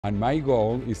And my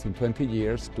goal is in 20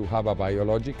 years to have a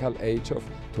biological age of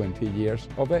 20 years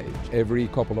of age. Every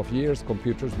couple of years,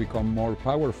 computers become more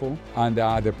powerful and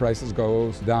the prices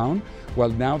goes down. Well,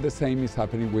 now the same is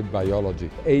happening with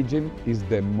biology. Aging is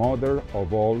the mother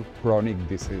of all chronic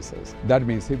diseases. That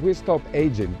means if we stop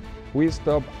aging, we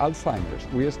stop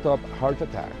Alzheimer's, we stop heart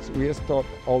attacks, we stop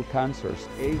all cancers.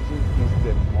 Aging is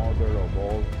the mother of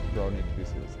all chronic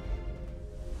diseases.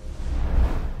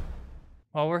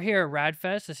 Well, we're here at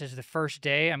RadFest. This is the first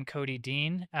day. I'm Cody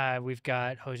Dean. We've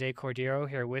got José Cordeiro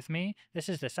here with me. This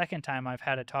is the second time I've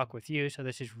had a talk with you, so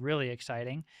this is really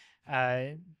exciting.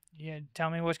 Yeah,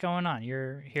 tell me what's going on.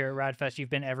 You're here at RadFest. You've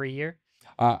been every year?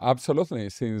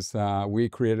 Absolutely, since we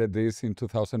created this in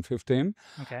 2015,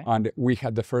 Okay. and we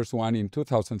had the first one in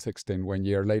 2016, 1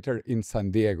 year later, in San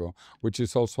Diego, which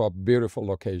is also a beautiful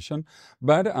location.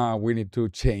 But we need to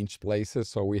change places,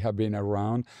 so we have been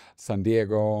around San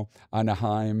Diego,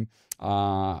 Anaheim,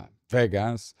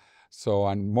 Vegas,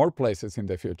 and more places in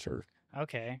the future.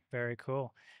 Okay, very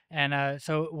cool. And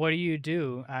so what do you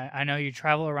do? I know you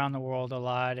travel around the world a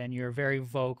lot and you're very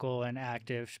vocal and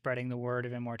active spreading the word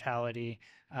of immortality.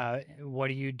 What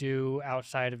do you do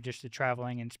outside of just the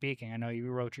traveling and speaking? I know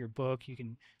you wrote your book. You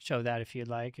can show that if you'd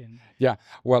like. Yeah,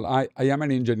 well, I am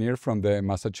an engineer from the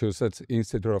Massachusetts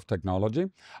Institute of Technology,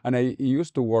 and I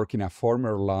used to work in a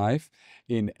former life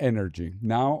in energy.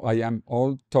 Now I am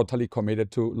all totally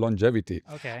committed to longevity.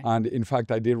 Okay. And in fact,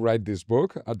 I did write this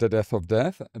book, At the Death of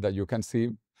Death, that you can see.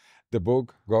 The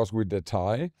book goes with the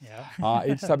tie. Yeah.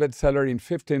 It's a bestseller in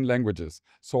 15 languages.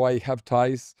 So I have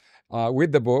ties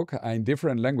with the book in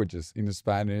different languages, in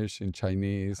Spanish, in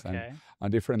Chinese, Okay.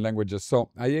 and different languages.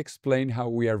 So I explain how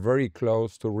we are very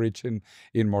close to reaching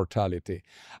immortality.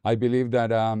 I believe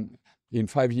that in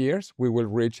 5 years, we will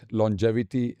reach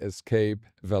longevity escape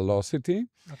velocity.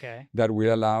 Okay. That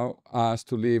will allow us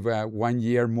to live 1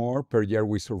 year more per year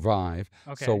we survive.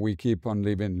 Okay. So we keep on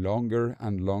living longer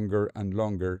and longer and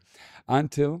longer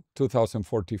until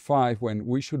 2045, when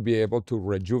we should be able to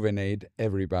rejuvenate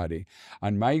everybody.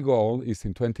 And my goal is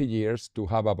in 20 years to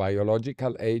have a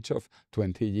biological age of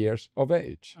 20 years of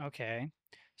age. Okay.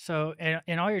 So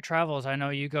in all your travels, I know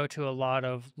you go to a lot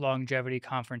of longevity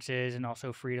conferences and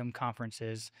also freedom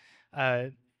conferences.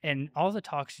 And all the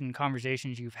talks and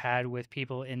conversations you've had with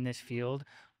people in this field,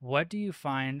 what do you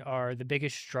find are the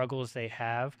biggest struggles they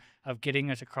have of getting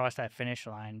us across that finish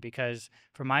line? Because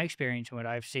from my experience and what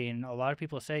I've seen, a lot of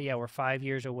people say, yeah, we're 5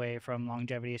 years away from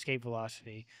longevity escape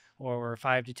velocity, or we're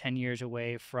 5 to 10 years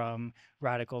away from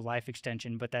radical life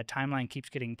extension, but that timeline keeps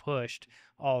getting pushed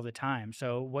all the time.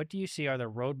 So what do you see are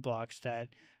the roadblocks that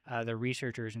the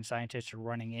researchers and scientists are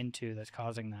running into that's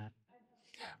causing that?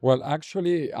 Well,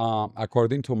 actually,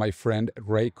 according to my friend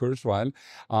Ray Kurzweil,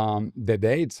 the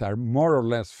dates are more or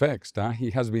less fixed. He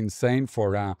has been saying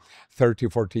for 30,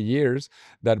 40 years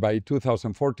that by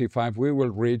 2045 we will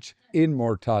reach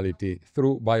immortality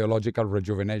through biological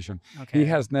rejuvenation. Okay. He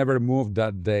has never moved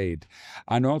that date.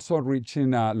 And also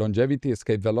reaching longevity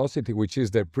escape velocity, which is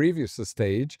the previous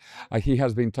stage, he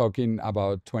has been talking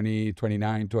about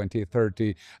 2029,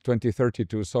 2030,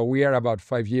 2032. So we are about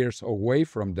 5 years away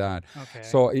from that. Okay.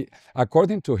 So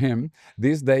according to him,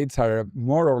 these dates are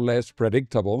more or less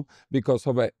predictable because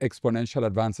of exponential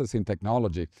advances in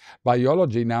technology.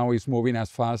 Biology now is moving as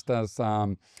fast as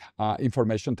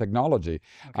information technology.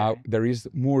 Okay. There is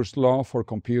Moore's law for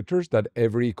computers, that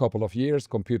every couple of years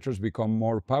computers become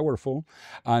more powerful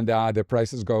and the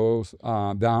prices go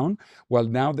down. Well,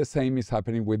 now the same is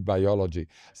happening with biology.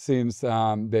 Since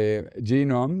the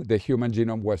human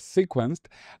genome was sequenced,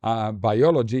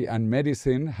 biology and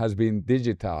medicine has been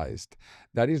digitized.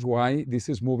 That is why this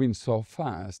is moving so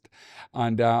fast.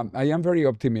 And I am very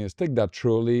optimistic that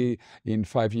truly in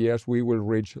 5 years we will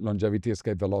reach longevity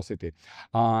escape velocity.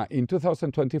 In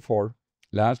 2024,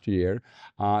 last year,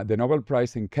 the Nobel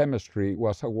Prize in Chemistry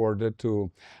was awarded to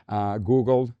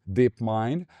Google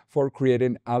DeepMind for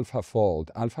creating AlphaFold.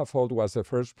 AlphaFold was the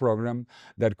first program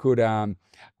that could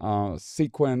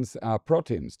sequence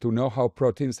proteins, to know how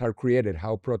proteins are created,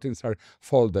 how proteins are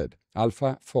folded.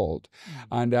 AlphaFold.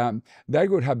 And that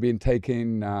would have been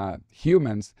taking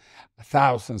humans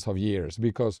thousands of years,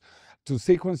 because to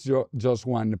sequence just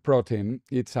one protein,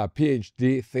 it's a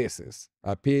PhD thesis.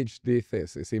 A PhD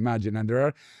thesis, imagine. And there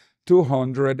are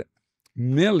 200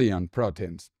 million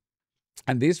proteins.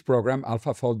 And this program,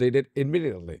 AlphaFold, did it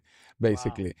immediately,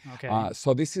 basically. Wow. Okay.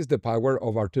 So this is the power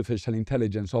of artificial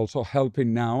intelligence, also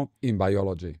helping now in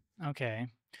biology. Okay.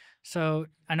 So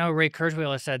I know Ray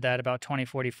Kurzweil has said that about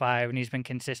 2045, and he's been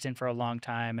consistent for a long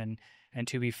time. And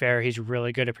to be fair, he's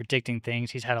really good at predicting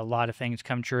things. He's had a lot of things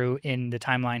come true in the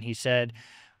timeline he said.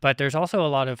 But there's also a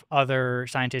lot of other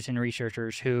scientists and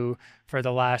researchers who, for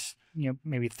the last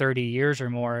maybe 30 years or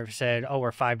more, have said, "Oh,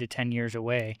 we're 5 to 10 years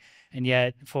away," and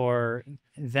yet for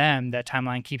them, that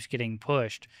timeline keeps getting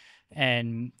pushed.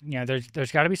 And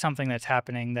there's got to be something that's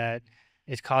happening that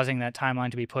is causing that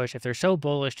timeline to be pushed. If they're so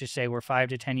bullish to say we're 5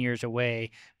 to 10 years away,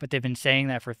 but they've been saying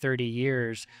that for 30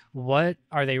 years, what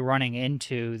are they running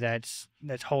into that's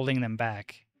holding them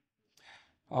back?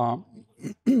 Um,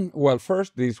 well,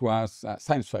 first, this was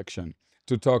science fiction.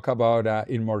 To talk about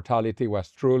immortality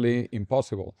was truly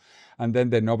impossible. And then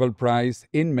the Nobel Prize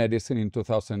in Medicine in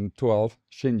 2012,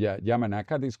 Shinya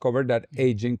Yamanaka, discovered that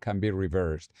aging can be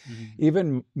reversed.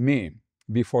 Even me,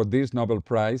 before this Nobel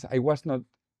Prize, I was not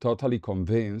totally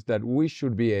convinced that we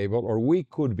should be able, or we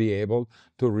could be able,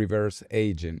 to reverse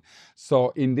aging.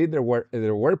 So indeed, there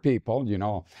were people,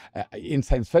 in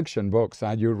science fiction books,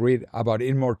 you read about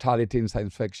immortality in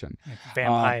science fiction. Like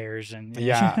vampires and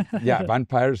Yeah,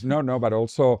 vampires. No, but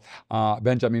also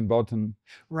Benjamin Button,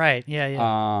 right,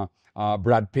 yeah.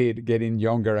 Brad Pitt getting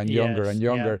younger and younger and Yes,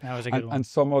 yeah, younger, that was a good one. and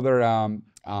some other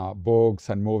books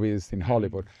and movies in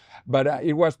Hollywood. But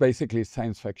it was basically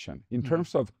science fiction. In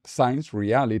terms of science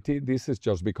reality, this is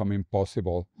just becoming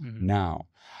possible now.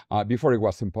 Before it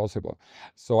was impossible.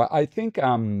 So I think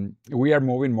we are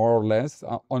moving more or less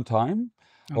on time.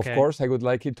 Of Okay. course, I would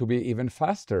like it to be even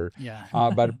faster. Yeah.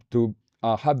 But to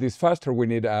have this faster, we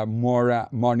need more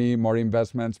money, more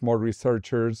investments, more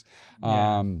researchers,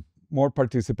 Yeah. more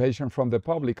participation from the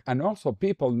public. And also,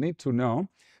 people need to know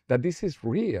that this is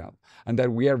real and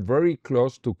that we are very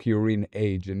close to curing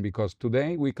aging, because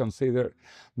today we consider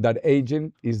that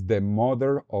aging is the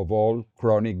mother of all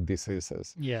chronic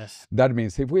diseases. Yes. That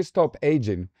means if we stop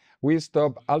aging, we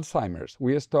stop Alzheimer's,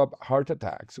 we stop heart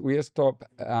attacks, we stop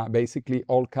basically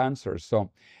all cancers.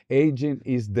 So aging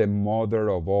is the mother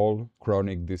of all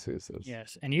chronic diseases.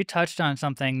 Yes. And you touched on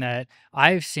something that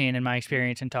I've seen in my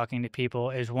experience in talking to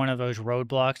people is one of those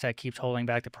roadblocks that keeps holding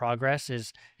back the progress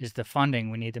is the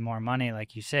funding. We need the more money,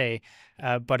 like you say.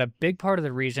 But a big part of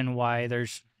the reason why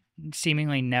there's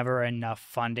seemingly never enough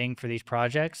funding for these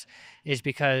projects is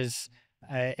because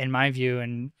in my view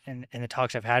and the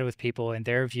talks I've had with people, in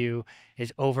their view,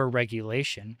 is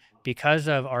over-regulation. Because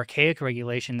of archaic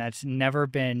regulation that's never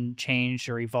been changed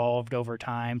or evolved over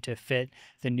time to fit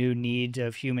the new needs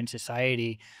of human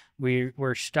society,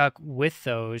 we're stuck with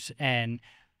those, and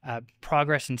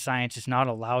progress in science is not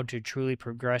allowed to truly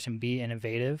progress and be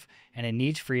innovative, and it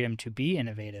needs freedom to be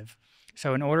innovative.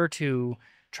 So in order to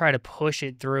try to push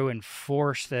it through and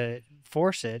force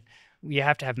it, you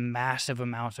have to have massive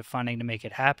amounts of funding to make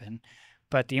it happen.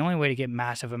 But the only way to get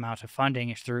massive amounts of funding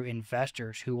is through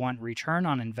investors who want return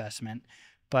on investment.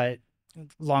 But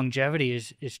longevity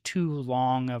is too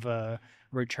long of a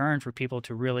return for people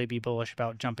to really be bullish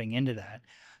about jumping into that.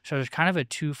 So there's kind of a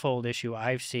twofold issue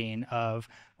I've seen of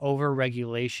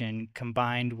over-regulation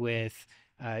combined with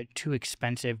too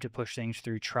expensive to push things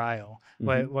through trial.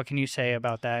 What can you say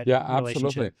about that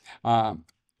relationship? Absolutely.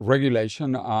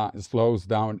 Regulation slows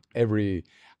down every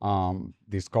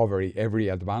discovery, every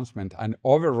advancement, and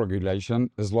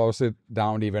over-regulation slows it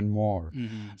down even more.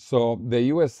 So the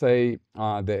USA,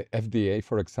 the FDA,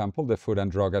 for example, the Food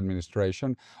and Drug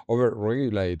Administration,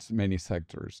 over-regulates many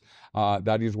sectors.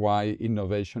 That is why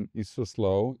innovation is so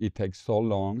slow, it takes so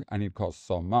long, and it costs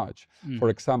so much. For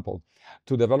example,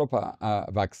 to develop a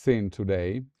vaccine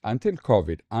today, until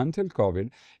COVID,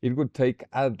 it would take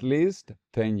at least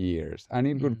 10 years, and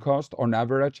it would cost on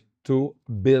average $2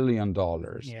 billion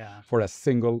for a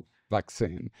single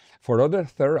vaccine. For other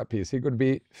therapies, it could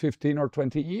be 15 or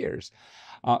 20 years.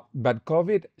 But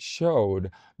COVID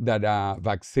showed that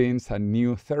vaccines and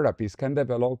new therapies can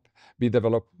be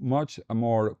developed much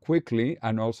more quickly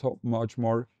and also much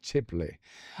more cheaply.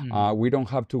 We don't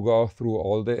have to go through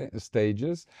all the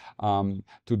stages to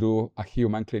do a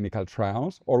human clinical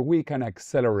trials, or we can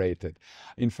accelerate it.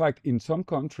 In fact, in some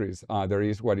countries, there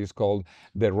is what is called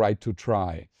the right to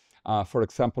try. For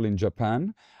example, in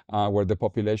Japan, where the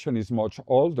population is much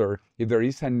older, if there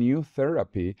is a new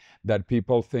therapy that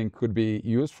people think could be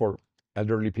used for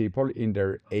elderly people in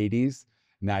their 80s,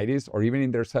 90s, or even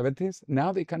in their 70s,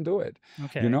 now they can do it.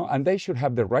 Okay. And they should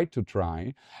have the right to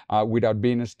try without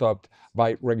being stopped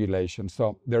by regulation.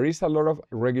 So there is a lot of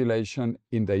regulation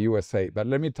in the USA, but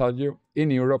let me tell you, in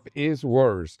Europe is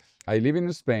worse. I live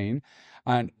in Spain,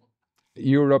 and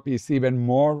Europe is even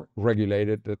more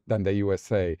regulated than the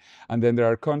USA. And then there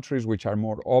are countries which are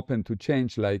more open to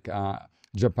change, like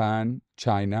Japan,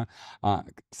 China,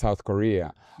 South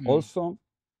Korea. Also,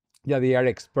 Yeah, they are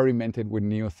experimenting with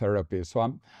new therapies.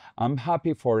 So I'm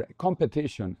happy for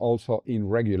competition also in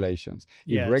regulations.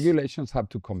 If Yes. regulations have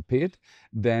to compete,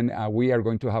 then we are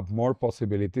going to have more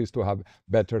possibilities to have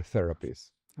better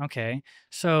therapies. Okay.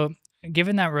 So,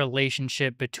 given that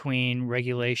relationship between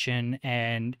regulation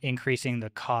and increasing the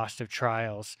cost of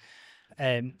trials,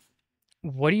 um,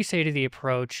 what do you say to the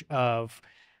approach of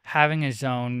having a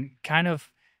zone kind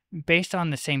of based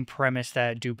on the same premise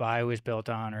that Dubai was built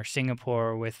on or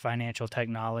Singapore with financial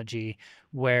technology,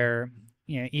 where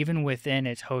even within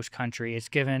its host country, it's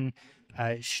given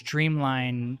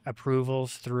streamline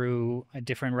approvals through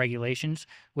different regulations,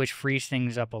 which frees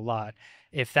things up a lot.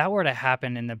 If that were to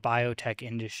happen in the biotech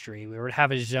industry, we were to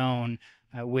have a zone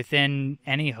within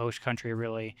any host country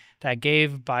really that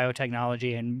gave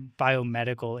biotechnology and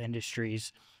biomedical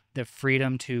industries the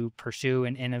freedom to pursue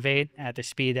and innovate at the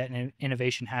speed that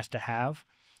innovation has to have.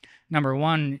 Number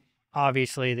one,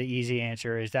 obviously, the easy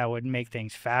answer is that would make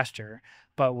things faster,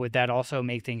 but would that also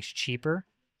make things cheaper?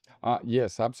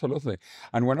 Yes, absolutely.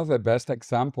 And one of the best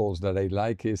examples that I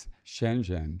like is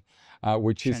Shenzhen,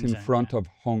 which is in Shenzhen, yeah. front of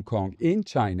Hong Kong in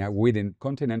China, within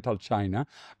continental China,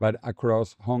 but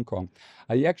across Hong Kong.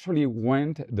 I actually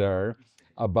went there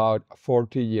about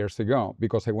 40 years ago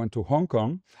because I went to Hong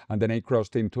Kong and then I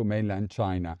crossed into mainland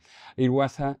China. It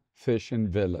was a fishing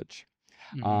village,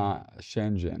 Hmm.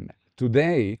 Shenzhen.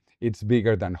 Today, it's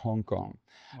bigger than Hong Kong.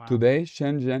 Wow. Today,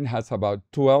 Shenzhen has about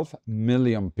 12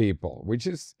 million people, which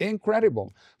is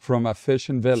incredible from a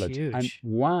fishing It's village. And huge.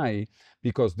 why?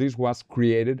 Because this was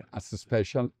created as a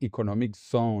special economic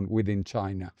zone within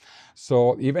China.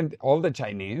 So even all the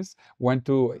Chinese want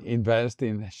to invest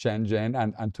in Shenzhen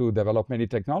and to develop many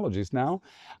technologies. Now,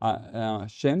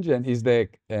 Shenzhen is the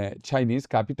Chinese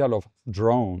capital of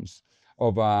drones,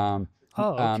 of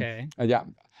Oh, um, okay. yeah,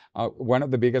 one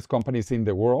of the biggest companies in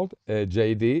the world,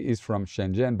 JD, is from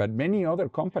Shenzhen, but many other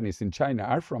companies in China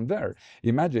are from there.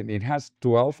 Imagine it has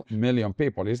 12 million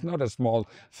people. It's not a small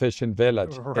fishing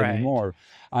village Right. anymore.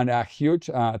 And huge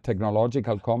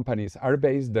technological companies are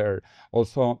based there,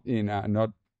 also in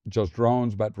not just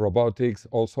drones, but robotics,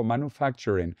 also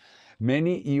manufacturing.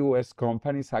 Many US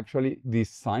companies actually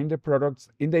design the products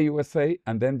in the USA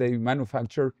and then they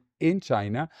manufacture in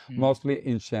China, Mm. mostly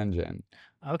in Shenzhen.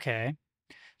 Okay.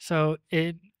 So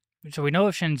it so we know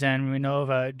of Shenzhen, we know of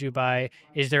Dubai.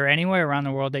 Is there anywhere around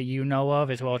the world that you know of,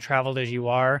 as well traveled as you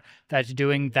are, that's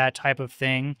doing that type of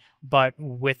thing, but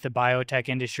with the biotech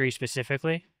industry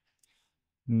specifically?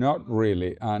 Not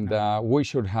really, and No. we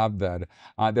should have that.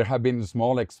 There have been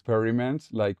small experiments,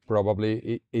 like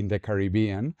probably in the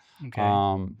Caribbean. Okay.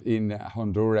 In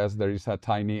Honduras, there is a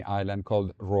tiny island called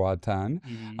Roatan,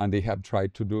 Hmm. and they have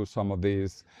tried to do some of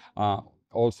these,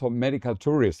 also medical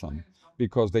tourism,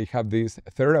 because they have these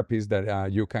therapies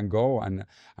that you can go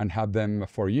and have them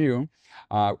for you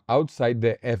outside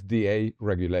the FDA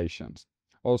regulations.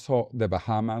 Also, the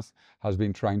Bahamas has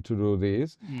been trying to do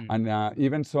this, Mm. and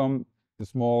even some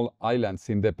small islands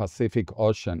in the Pacific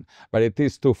Ocean, but it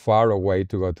is too far away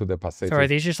to go to the So are Pacific.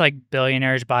 these just like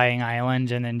billionaires buying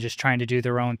islands and then just trying to do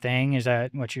their own thing? Is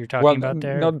that what you're Well, talking about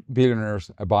there? not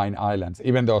billionaires buying islands,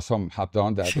 even though some have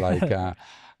done that, like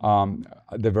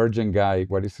the Virgin guy,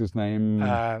 what is his name?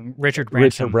 Richard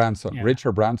Branson. Yeah.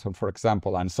 Richard Branson, for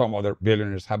example, and some other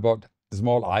billionaires have bought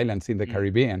small islands in the Mm.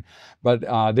 Caribbean, but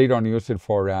they don't use it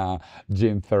for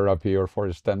gene therapy or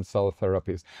for stem cell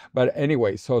therapies. But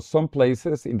anyway, so some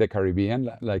places in the Caribbean,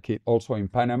 like also in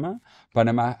Panama,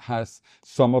 Panama has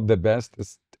some of the best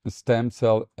stem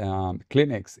cell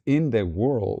clinics in the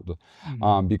world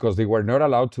Hmm. because they were not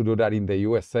allowed to do that in the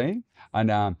USA. And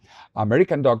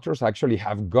American doctors actually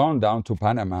have gone down to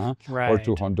Panama or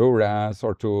to Right. Honduras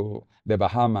or to the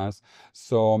Bahamas.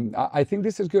 So I think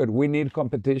this is good. We need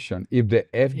competition. If the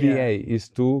Yeah. FDA is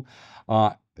too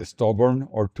stubborn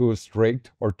or too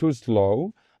strict or too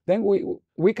slow, then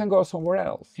we can go somewhere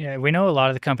else. Yeah, we know a lot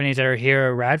of the companies that are here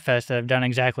at RadFest that have done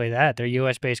exactly that. They're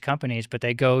U.S. based companies, but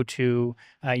they go to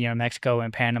Mexico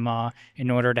and Panama in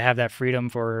order to have that freedom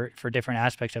for different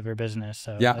aspects of their business.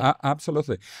 So Yeah,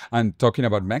 absolutely. And talking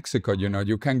about Mexico,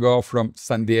 you can go from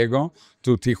San Diego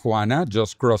to Tijuana,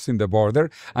 just crossing the border,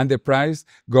 and the price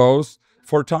goes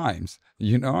 4 times.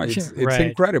 It's right.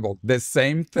 incredible. The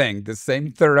same thing, the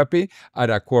same therapy at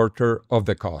a quarter of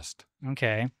the cost.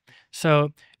 Okay.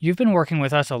 So you've been working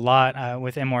with us a lot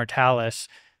with Immortalis.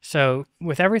 So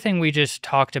with everything we just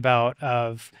talked about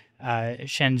of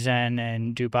Shenzhen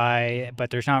and Dubai,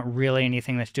 but there's not really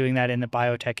anything that's doing that in the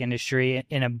biotech industry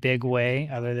in a big way,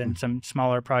 other than some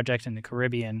smaller projects in the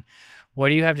Caribbean. What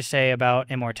do you have to say about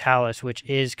Immortalis, which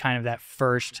is kind of that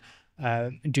first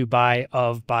Dubai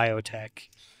of biotech?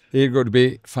 It would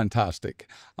be fantastic.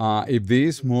 If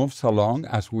this moves along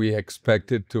as we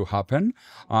expect it to happen,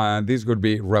 this would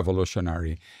be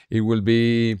revolutionary. It will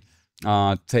be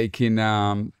taking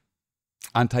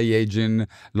anti-aging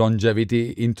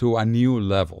longevity into a new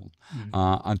level,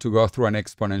 and to go through an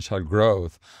exponential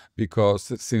growth, because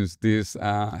since these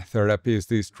therapies,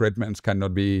 these treatments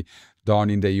cannot be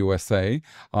done in the USA,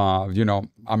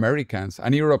 Americans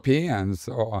and Europeans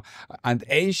and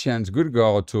Asians could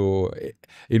go to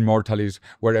Immortalis,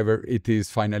 wherever it is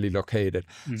finally located.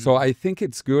 So I think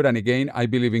it's good. And again, I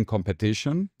believe in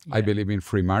competition. Yeah. I believe in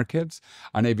free markets,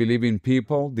 and I believe in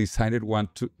people decided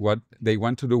what they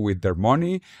want to do with their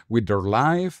money, with their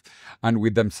life, and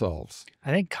with themselves.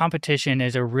 I think competition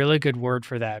is a really good word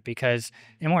for that, because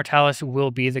Immortalis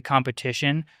will be the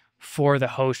competition for the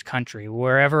host country,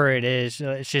 wherever it is.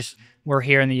 It's just, we're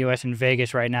here in the US in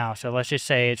Vegas right now. So let's just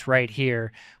say it's right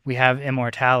here. We have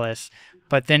Immortalis,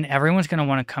 but then everyone's going to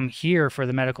want to come here for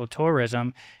the medical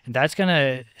tourism. And that's going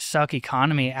to suck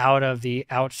economy out of the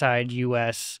outside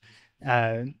US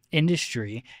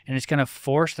industry, and it's going to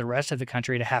force the rest of the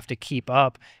country to have to keep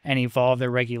up and evolve their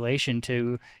regulation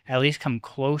to at least come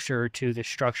closer to the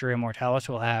structure Immortalis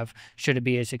will have, should it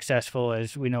be as successful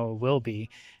as we know it will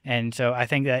be. And so I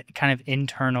think that kind of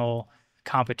internal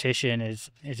competition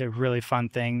is a really fun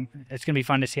thing. It's going to be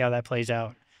fun to see how that plays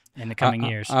out in the coming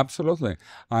years. Absolutely.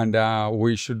 And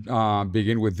we should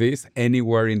begin with this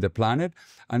anywhere in the planet.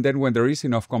 And then when there is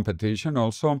enough competition,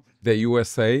 also the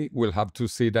USA will have to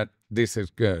see that this is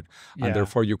good. Yeah. And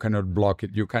therefore you cannot block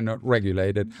it. You cannot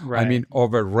regulate it. Right. I mean,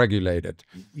 over-regulate it.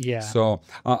 Yeah. So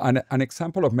an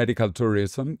example of medical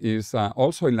tourism is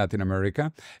also in Latin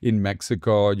America. In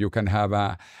Mexico, you can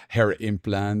have hair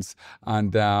implants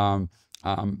and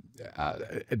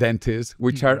dentists,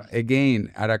 which are,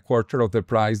 again, at a quarter of the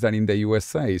price than in the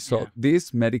USA. So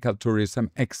this medical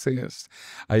tourism exists.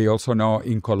 I also know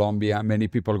in Colombia, many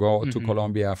people go to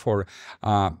Colombia for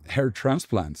hair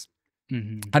transplants.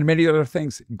 And many other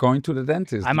things, going to the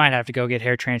dentist. I might have to go get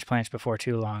hair transplants before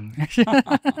too long.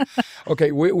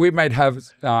 Okay, we might have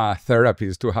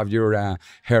therapies to have your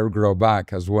hair grow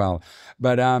back as well.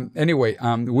 But anyway,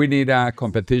 we need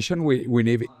competition. We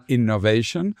need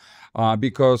innovation,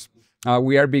 because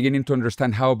we are beginning to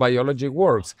understand how biology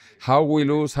works, how we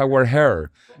lose our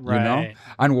hair, right,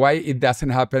 and why it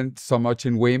doesn't happen so much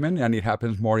in women and it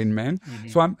happens more in men.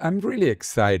 So I'm really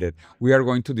excited. We are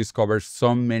going to discover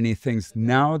so many things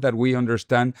now that we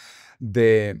understand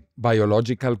the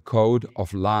biological code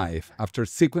of life. After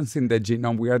sequencing the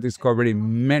genome, we are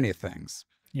discovering many things.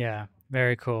 Yeah.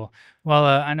 Very cool. Well,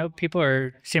 I know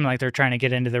people seem like they're trying to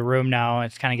get into the room now.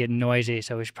 It's kind of getting noisy,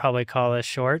 so we should probably call this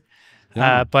short.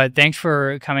 Yeah. But thanks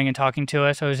for coming and talking to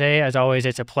us, Jose. As always,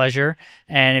 it's a pleasure.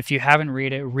 And if you haven't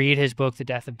read it, read his book, The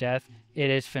Death of Death. It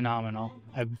is phenomenal.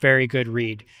 A very good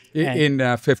read. In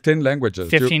 15 languages.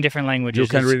 15 different languages. You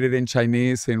can read it in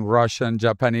Chinese, in Russian,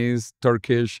 Japanese,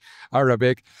 Turkish,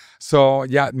 Arabic. So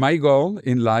yeah, my goal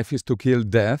in life is to kill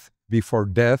death before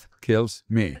death kills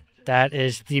me. That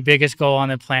is the biggest goal on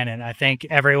the planet. I think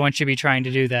everyone should be trying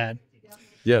to do that.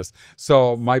 Yes.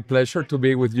 So my pleasure to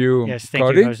be with you, yes, thank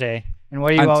Cody. You, Jose. And what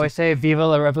do you always say? Viva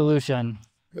la revolution.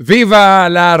 Viva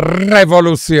la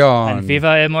revolución. And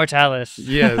viva Immortalis.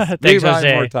 Yes. Thanks, Viva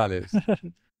Jose. Immortalis.